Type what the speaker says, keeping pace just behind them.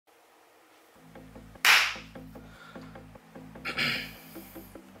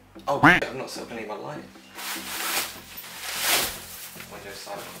Oh, I'm not still gonna need my light. Window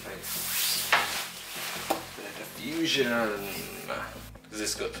side of my face. Bit of diffusion. Is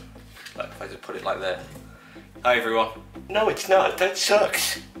this good? Like if I just put it like there. Hi everyone. No, it's not. That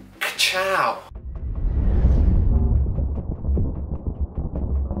sucks. Ka-chow.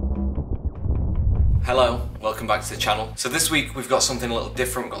 Hello, welcome back to the channel. So this week we've got something a little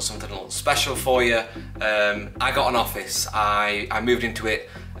different, we've got something a little special for you. I got an office, I moved into it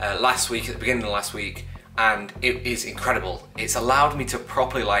last week, at the beginning of last week, and it is incredible. It's allowed me to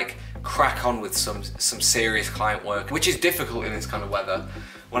properly like crack on with some serious client work, which is difficult in this kind of weather.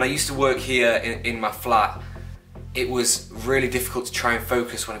 When I used to work here in my flat, it was really difficult to try and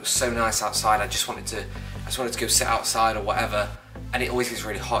focus when it was so nice outside. I just wanted to go sit outside or whatever, and it always gets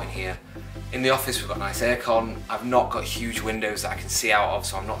really hot in here. In the office we've got nice aircon. I've not got huge windows that I can see out of,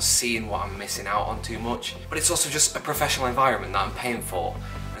 so I'm not seeing what I'm missing out on too much. But it's also just a professional environment that I'm paying for.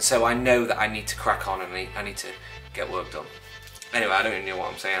 And so I know that I need to crack on and I need to get work done. Anyway, I don't even know what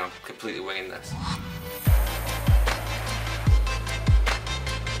I'm saying, I'm completely winging this.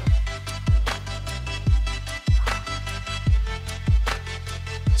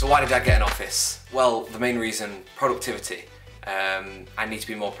 So why did I get an office? Well, the main reason, productivity. I need to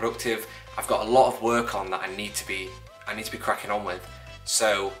be more productive. I've got a lot of work on that I need to be cracking on with.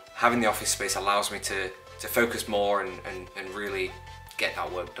 So having the office space allows me to focus more and really get that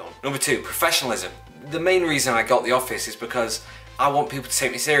work done. Number two, professionalism. The main reason I got the office is because I want people to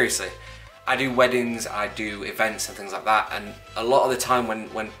take me seriously. I do weddings, I do events and things like that, and a lot of the time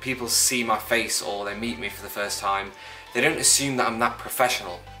when people see my face or they meet me for the first time, they don't assume that I'm that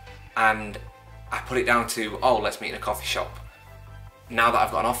professional. And I put it down to, oh, let's meet in a coffee shop. Now that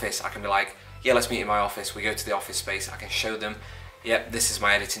I've got an office, I can be like, yeah, let's meet in my office. We go to the office space. I can show them, yep, this is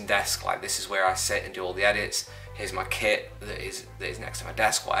my editing desk. Like, this is where I sit and do all the edits. Here's my kit that is next to my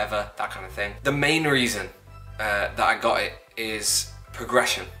desk, whatever, that kind of thing. The main reason that I got it is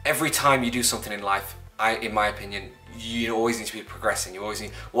progression. Every time you do something in life, in my opinion, you always need to be progressing. You always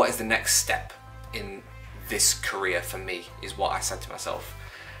need, what is the next step in this career for me, is what I said to myself.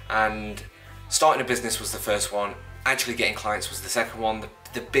 And starting a business was the first one. Actually getting clients was the second one.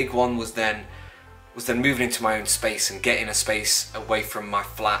 The big one was then moving into my own space and getting a space away from my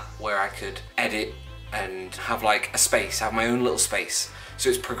flat where I could edit and have like a space, have my own little space. So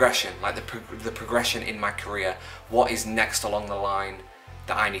it's progression, like the progression in my career. What is next along the line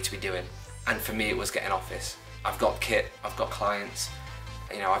that I need to be doing? And for me it was getting an office. I've got kit, I've got clients,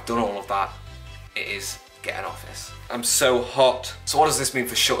 you know, I've done all of that. It is get an office. I'm so hot. So what does this mean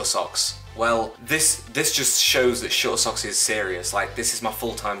for Shutter Socks? Well, this just shows that Shutter Socks is serious. Like, this is my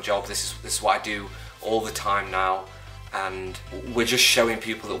full-time job. This is what I do all the time now, and we're just showing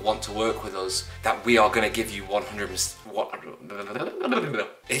people that want to work with us that we are going to give you 100%.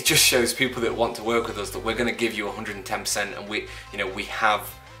 It just shows people that want to work with us that we're going to give you 110%, and we have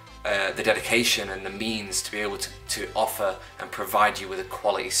the dedication and the means to be able to offer and provide you with a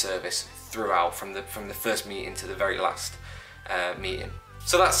quality service throughout, from the first meeting to the very last meeting.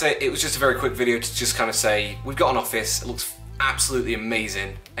 So that's it. It was just a very quick video to just kind of say, we've got an office, it looks absolutely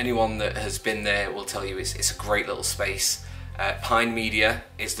amazing. Anyone that has been there will tell you it's a great little space. Pine Media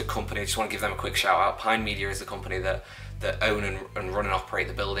is the company, I just want to give them a quick shout out. Pine Media is the company that own and run and operate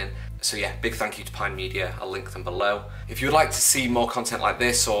the building. So yeah, big thank you to Pine Media, I'll link them below. If you would like to see more content like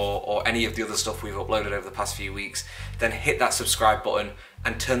this or any of the other stuff we've uploaded over the past few weeks, then hit that subscribe button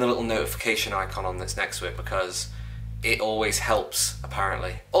and turn the little notification icon on that's next to it, because it always helps,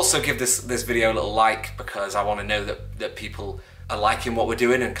 apparently. Also give this video a little like, because I want to know that people are liking what we're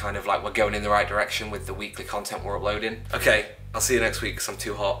doing and kind of like we're going in the right direction with the weekly content we're uploading. Okay, I'll see you next week because I'm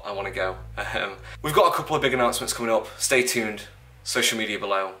too hot, I want to go. We've got a couple of big announcements coming up, stay tuned, social media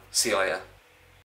below, see you later.